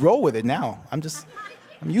 I just roll with it now. I'm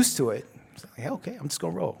used to it. It's like, yeah, okay, I'm just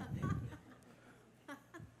going to roll.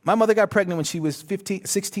 My mother got pregnant when she was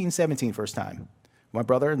 16, 17 first time. My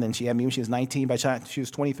brother, and then she had me when she was 19. By the time she was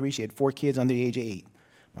 23, she had 4 kids under the age of 8.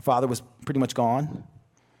 My father was pretty much gone.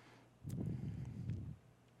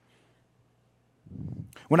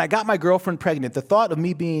 When I got my girlfriend pregnant, the thought of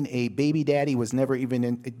me being a baby daddy was never even,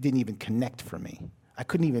 it didn't even connect for me. I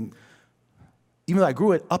couldn't even though I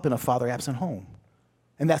grew up in a father-absent home.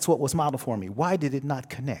 And that's what was modeled for me. Why did it not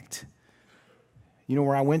connect? You know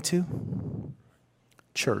where I went to?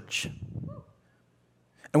 Church.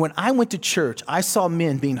 And when I went to church, I saw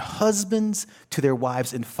men being husbands to their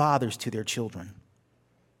wives and fathers to their children.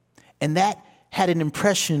 And that had an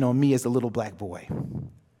impression on me as a little black boy.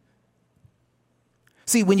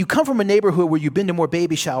 See, when you come from a neighborhood where you've been to more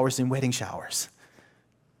baby showers than wedding showers,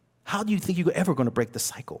 how do you think you're ever going to break the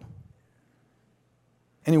cycle?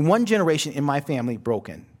 And in one generation in my family,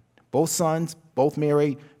 broken. Both sons, both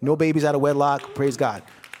married, no babies out of wedlock, praise God,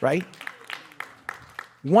 right?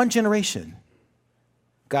 One generation.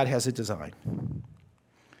 God has a design.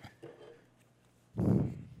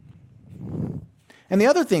 And the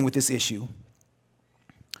other thing with this issue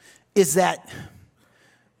is that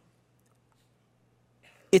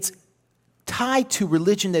it's tied to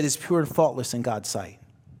religion that is pure and faultless in God's sight.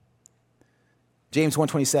 James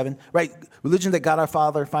 1:27, right? Religion that God our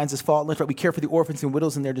Father finds as faultless, right? We care for the orphans and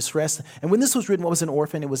widows in their distress. And when this was written, what was an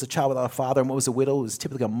orphan? It was a child without a father. And what was a widow? It was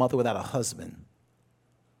typically a mother without a husband.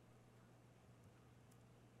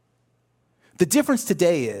 The difference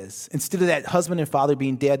today is, instead of that husband and father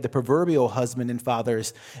being dead, the proverbial husband and father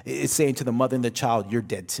is saying to the mother and the child, you're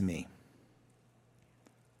dead to me.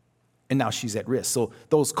 And now she's at risk. So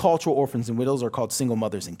those cultural orphans and widows are called single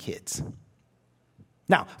mothers and kids.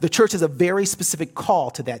 Now, the church has a very specific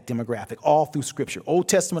call to that demographic all through Scripture, Old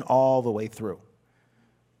Testament all the way through.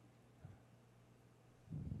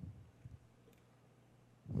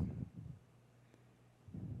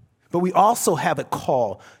 But we also have a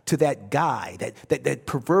call to that guy, that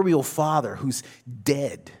proverbial father who's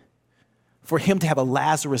dead, for him to have a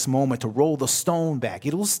Lazarus moment, to roll the stone back.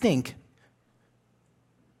 It'll stink.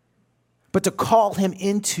 But to call him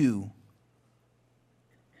into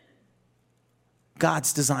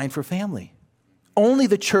God's design for family. Only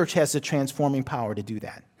the church has the transforming power to do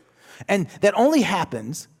that. And that only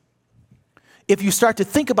happens if you start to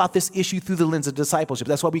think about this issue through the lens of discipleship.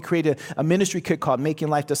 That's why we created a ministry kit called Making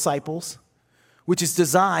Life Disciples, which is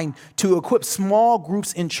designed to equip small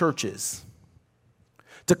groups in churches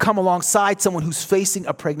to come alongside someone who's facing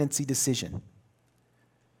a pregnancy decision.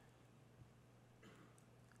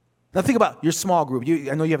 Now think about your small group.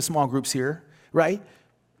 I know you have small groups here, right?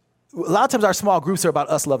 A lot of times our small groups are about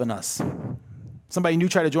us loving us. Somebody new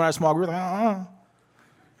try to join our small group, like,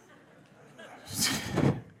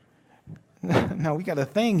 No, we got a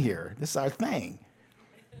thing here. This is our thing.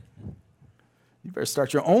 You better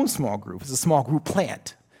start your own small group. It's a small group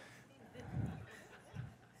plant.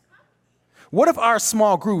 What if our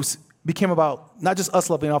small groups became about not just us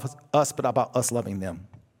loving us, but about us loving them?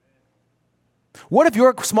 What if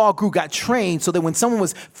your small group got trained so that when someone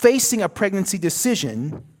was facing a pregnancy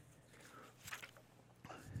decision,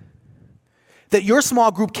 that your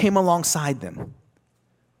small group came alongside them?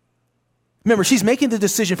 Remember, she's making the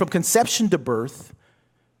decision from conception to birth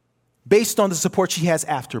based on the support she has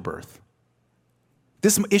after birth.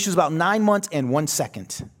 This issue is about 9 months and 1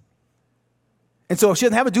 second. And so if she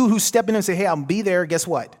doesn't have a dude who's stepping in and say, hey, I'll be there, guess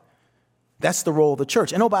what? That's the role of the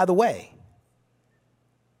church. And oh, by the way,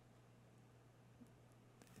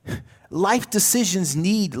 life decisions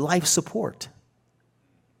need life support.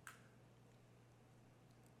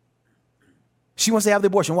 She wants to have the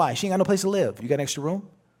abortion. Why? She ain't got no place to live. You got an extra room?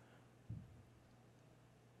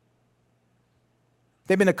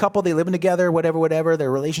 They've been a couple, they living together, whatever,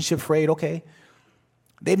 their relationship frayed, okay.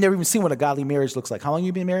 They've never even seen what a godly marriage looks like. How long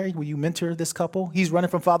you been married? Will you mentor this couple? He's running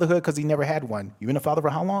from fatherhood because he never had one. You've been a father for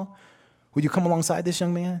how long? Will you come alongside this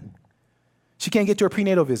young man? She can't get to her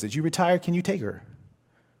prenatal visits. You retired, can you take her?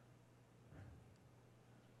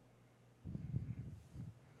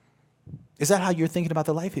 Is that how you're thinking about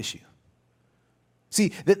the life issue?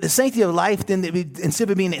 See, the sanctity of life, then instead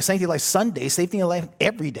of being sanctity of life Sunday, sanctity of life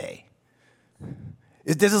every day.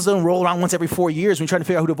 This doesn't roll around once every 4 years when you're trying to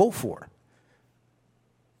figure out who to vote for.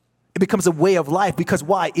 It becomes a way of life because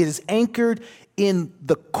why? It is anchored in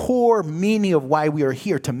the core meaning of why we are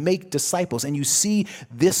here, to make disciples. And you see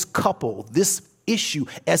this couple, this issue,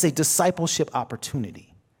 as a discipleship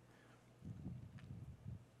opportunity.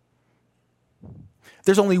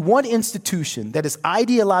 There's only one institution that is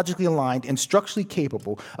ideologically aligned and structurally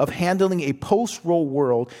capable of handling a post-Roe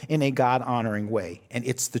world in a God-honoring way, and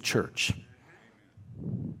it's the church.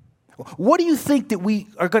 What do you think that we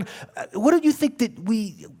are going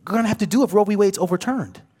to have to do if Roe v. Wade's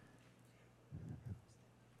overturned?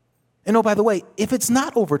 And oh, by the way, if it's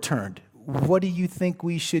not overturned, what do you think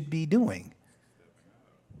we should be doing?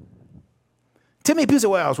 Too many people say,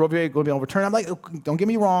 well, is Roe v. Wade going to be overturned? I'm like, don't get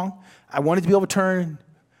me wrong. I want it to be overturned.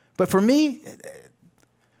 But for me,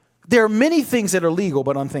 there are many things that are legal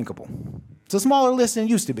but unthinkable. It's a smaller list than it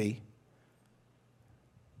used to be.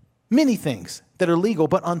 Many things that are legal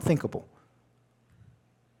but unthinkable.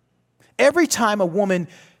 Every time a woman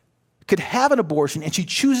could have an abortion and she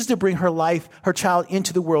chooses to bring her child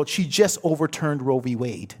into the world, she just overturned Roe v.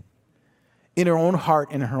 Wade in her own heart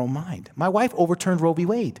and in her own mind. My wife overturned Roe v.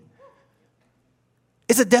 Wade.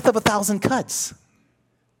 It's a death of 1,000 cuts.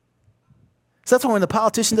 So that's why when the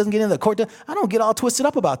politician doesn't get into the court, I don't get all twisted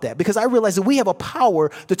up about that, because I realize that we have a power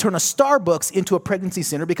to turn a Starbucks into a pregnancy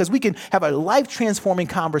center, because we can have a life-transforming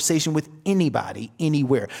conversation with anybody,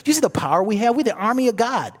 anywhere. Do you see the power we have? We're the army of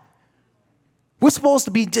God. We're supposed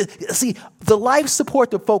to be, see, the life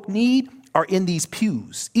support that folk need are in these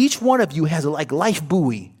pews. Each one of you has a life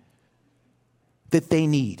buoy that they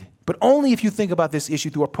need. But only if you think about this issue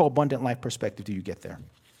through a pro-abundant life perspective do you get there.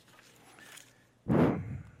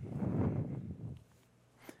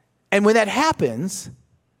 And when that happens,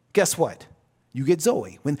 guess what? You get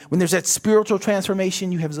Zoe. When there's that spiritual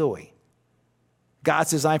transformation, you have Zoe.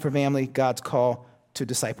 God's design for family, God's call to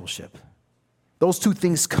discipleship. Those two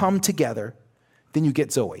things come together, then you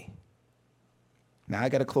get Zoe. Now I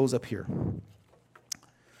got to close up here.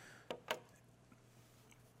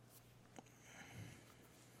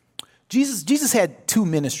 Jesus had two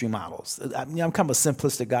ministry models. I'm kind of a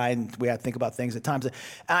simplistic guy in the way I think about things at times.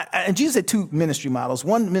 And Jesus had two ministry models.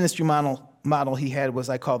 One ministry model he had was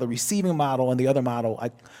I call the receiving model, and the other model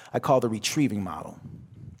I call the retrieving model.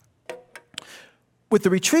 With the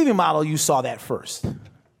retrieving model, you saw that first.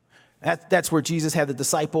 That's where Jesus had the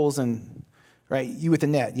disciples and, right, you with the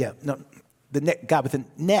net. Yeah, no, the net, God with the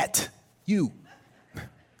net. You.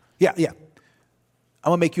 Yeah. I'm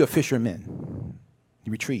going to make you a fisherman.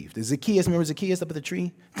 You retrieved. Zacchaeus, remember Zacchaeus up at the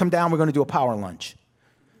tree? Come down, we're going to do a power lunch.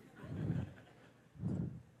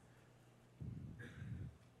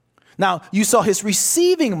 Now, you saw his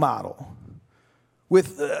receiving model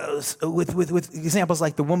with examples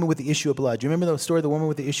like the woman with the issue of blood. Do you remember the story of the woman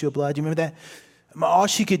with the issue of blood? Do you remember that? All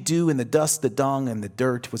she could do in the dust, the dung, and the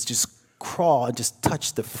dirt was just crawl and just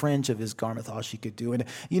touch the fringe of his garment. All she could do. And,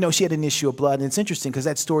 she had an issue of blood. And it's interesting because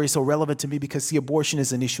that story is so relevant to me because, see, abortion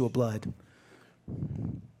is an issue of blood.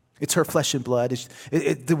 It's her flesh and blood.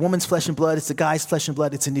 The woman's flesh and blood. It's the guy's flesh and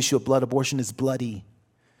blood. It's an issue of blood. Abortion is bloody.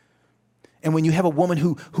 And when you have a woman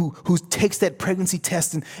who takes that pregnancy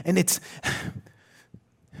test and it's...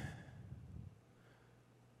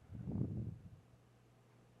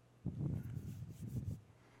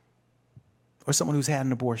 or someone who's had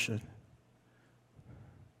an abortion,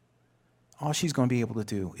 all she's going to be able to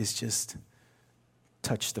do is just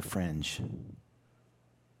touch the fringe.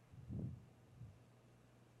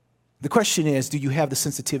 The question is, do you have the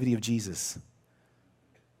sensitivity of Jesus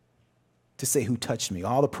to say, who touched me?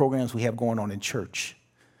 All the programs we have going on in church.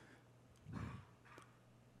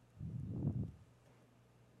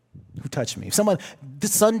 Who touched me? If someone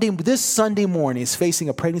this Sunday morning is facing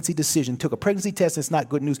a pregnancy decision, took a pregnancy test, it's not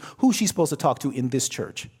good news, who's she supposed to talk to in this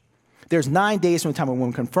church? There's 9 days from the time a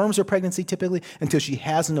woman confirms her pregnancy typically until she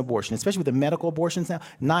has an abortion, especially with the medical abortions now,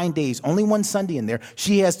 9 days, only one Sunday in there.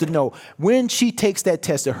 She has to know when she takes that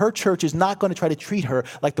test that her church is not going to try to treat her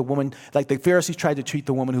like the Pharisees tried to treat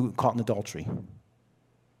the woman who caught in adultery.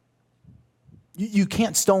 You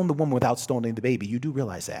can't stone the woman without stoning the baby. You do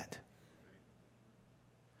realize that.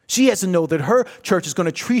 She has to know that her church is going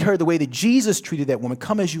to treat her the way that Jesus treated that woman.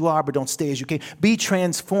 Come as you are, but don't stay as you came. Be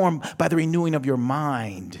transformed by the renewing of your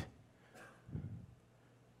mind.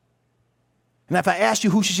 And if I asked you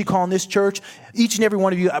who should she call in this church, each and every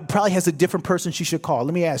one of you probably has a different person she should call.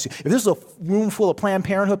 Let me ask you. If this is a room full of Planned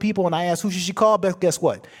Parenthood people and I ask who should she call, guess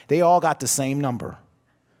what? They all got the same number.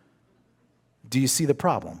 Do you see the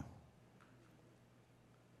problem?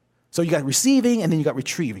 So you got receiving and then you got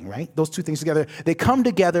retrieving, right? Those two things together. They come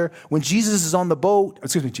together when Jesus is on the boat.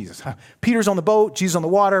 Peter's on the boat, Jesus on the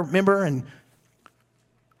water, remember? And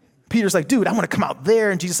Peter's like, dude, I want to come out there.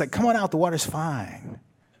 And Jesus is like, come on out, the water's fine.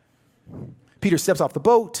 Peter steps off the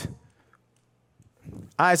boat,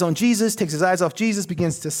 eyes on Jesus, takes his eyes off Jesus,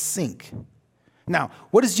 begins to sink. Now,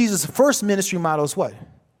 what is Jesus' first ministry model is what?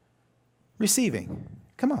 Receiving.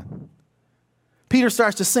 Come on. Peter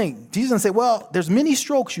starts to sink. Jesus doesn't say, well, there's many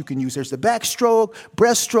strokes you can use. There's the backstroke,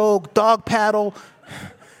 breaststroke, dog paddle.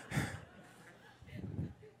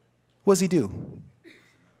 What does he do?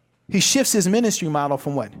 He shifts his ministry model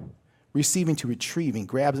from what? Receiving to retrieving.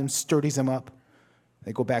 Grabs him, sturdies him up.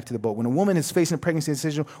 They go back to the boat. When a woman is facing a pregnancy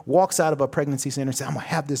decision, walks out of a pregnancy center and says, I'm going to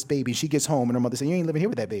have this baby. She gets home and her mother says, you ain't living here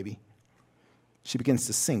with that baby. She begins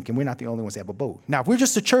to sink, and we're not the only ones that have a boat. Now, if we're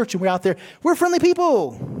just a church and we're out there, we're friendly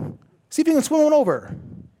people. See if you can swim on over.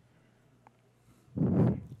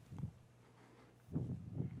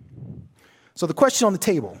 So the question on the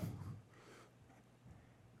table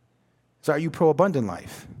is, are you pro-abundant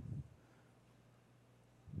life?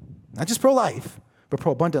 Not just pro-life, but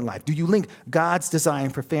pro-abundant life. Do you link God's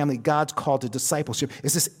design for family, God's call to discipleship?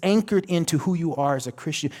 Is this anchored into who you are as a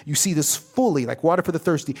Christian? You see this fully, like water for the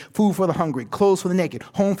thirsty, food for the hungry, clothes for the naked,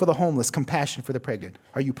 home for the homeless, compassion for the pregnant.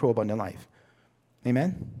 Are you pro-abundant life?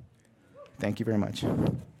 Amen? Thank you very much.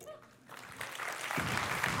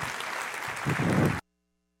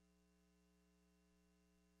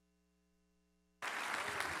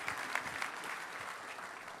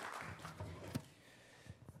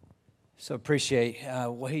 So appreciate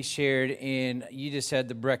what he shared, and you just had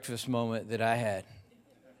the breakfast moment that I had.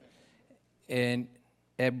 And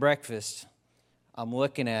at breakfast, I'm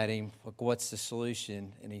looking at him, like, what's the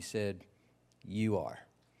solution? And he said, you are.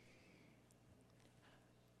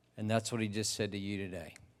 And that's what he just said to you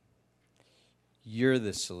today. You're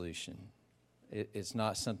the solution. It's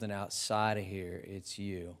not something outside of here, it's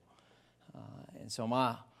you. And so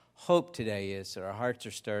my hope today is that our hearts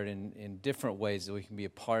are stirred in different ways that we can be a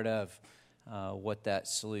part of what that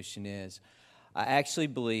solution is. I actually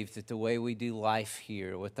believe that the way we do life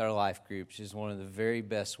here with our life groups is one of the very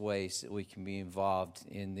best ways that we can be involved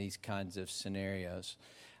in these kinds of scenarios.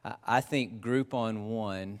 I think Group on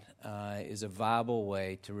One is a viable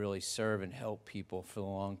way to really serve and help people for the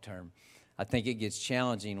long term. I think it gets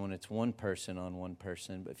challenging when it's one person on one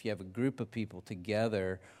person, but if you have a group of people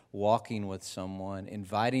together walking with someone,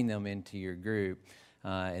 inviting them into your group,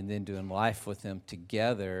 and then doing life with them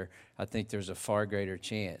together, I think there's a far greater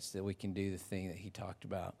chance that we can do the thing that he talked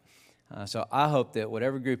about. So I hope that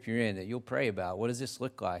whatever group you're in, that you'll pray about, what does this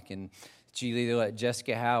look like? And that you either let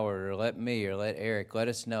Jessica Howard or let me or let Eric let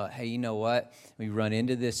us know, hey, you know what? We run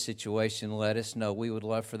into this situation, let us know. We would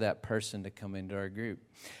love for that person to come into our group.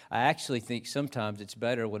 I actually think sometimes it's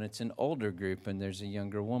better when it's an older group and there's a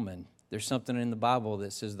younger woman. There's something in the Bible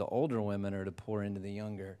that says the older women are to pour into the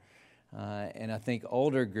younger. And I think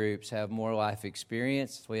older groups have more life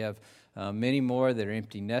experience. We have many more that are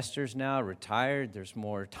empty nesters now, retired. There's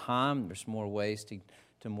more time. There's more ways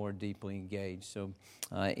to more deeply engage. So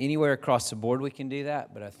anywhere across the board we can do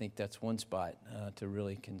that, but I think that's one spot to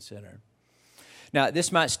really consider. Now,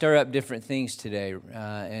 this might stir up different things today,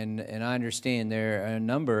 and I understand there are a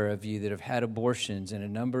number of you that have had abortions and a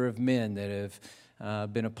number of men that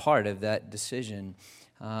have been a part of that decision.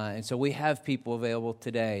 And so we have people available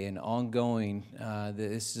today and ongoing.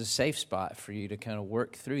 This is a safe spot for you to kind of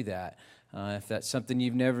work through that. If that's something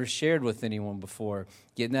you've never shared with anyone before,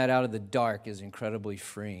 getting that out of the dark is incredibly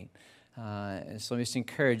freeing. And so let me just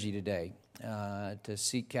encourage you today to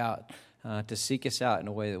seek us out in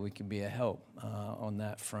a way that we can be a help on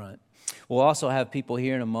that front. We'll also have people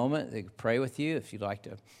here in a moment that can pray with you if you'd like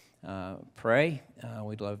to pray.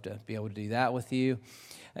 We'd love to be able to do that with you.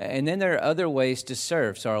 And then there are other ways to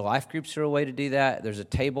serve. So our life groups are a way to do that. There's a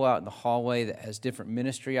table out in the hallway that has different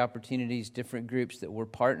ministry opportunities, different groups that we're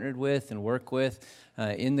partnered with and work with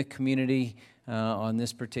in the community on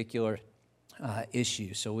this particular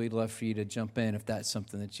issue. So we'd love for you to jump in if that's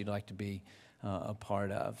something that you'd like to be a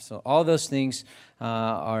part of. So all those things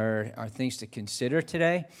are things to consider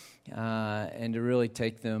today and to really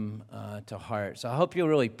take them to heart. So I hope you'll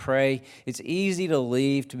really pray. It's easy to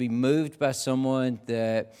leave, to be moved by someone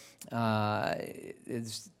that that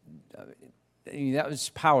was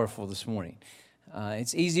powerful this morning.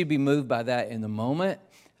 It's easy to be moved by that in the moment.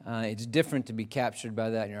 It's different to be captured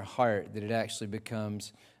by that in your heart, that it actually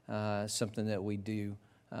becomes something that we do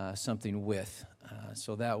something with.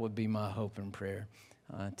 So that would be my hope and prayer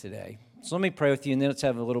today. So let me pray with you, and then let's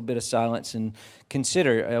have a little bit of silence and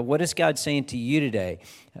consider what is God saying to you today,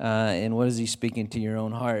 and what is He speaking to your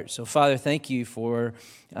own heart. So, Father, thank you for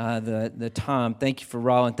the time. Thank you for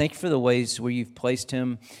Rollin. Thank you for the ways where you've placed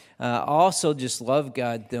him. I also just love,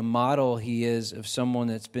 God, the model he is of someone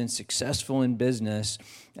that's been successful in business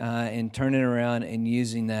and turning around and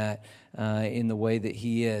using that in the way that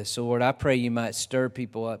he is. So, Lord, I pray you might stir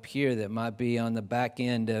people up here that might be on the back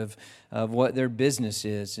end of what their business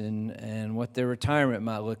is and what their retirement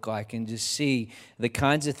might look like, and just see the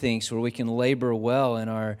kinds of things where we can labor well in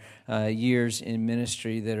our years in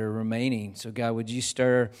ministry that are remaining. So, God, would you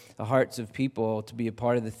stir the hearts of people to be a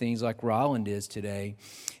part of the things like Rolland is today?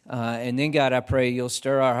 And then, God, I pray you'll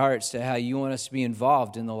stir our hearts to how you want us to be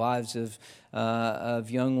involved in the lives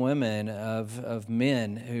of young women, of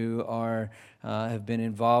men who have been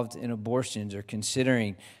involved in abortions or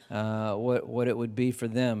considering what it would be for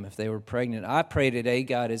them if they were pregnant. I pray today,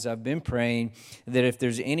 God, as I've been praying, that if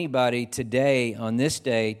there's anybody today on this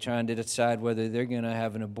day trying to decide whether they're going to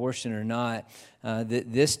have an abortion or not,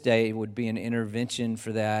 that this day would be an intervention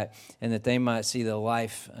for that, and that they might see the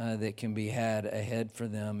life that can be had ahead for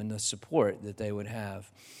them and the support that they would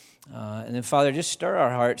have. And then, Father, just stir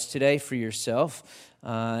our hearts today for yourself,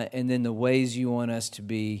 and then the ways you want us to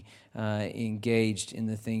be engaged in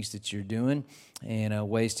the things that you're doing, and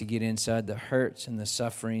ways to get inside the hurts and the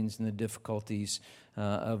sufferings and the difficulties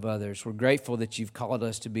of others. We're grateful that you've called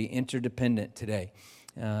us to be interdependent today,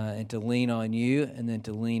 and to lean on you, and then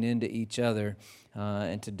to lean into each other,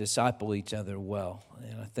 and to disciple each other well.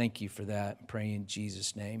 And I thank you for that. Pray in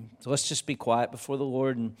Jesus' name. So let's just be quiet before the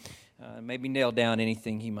Lord and maybe nail down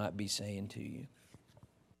anything he might be saying to you.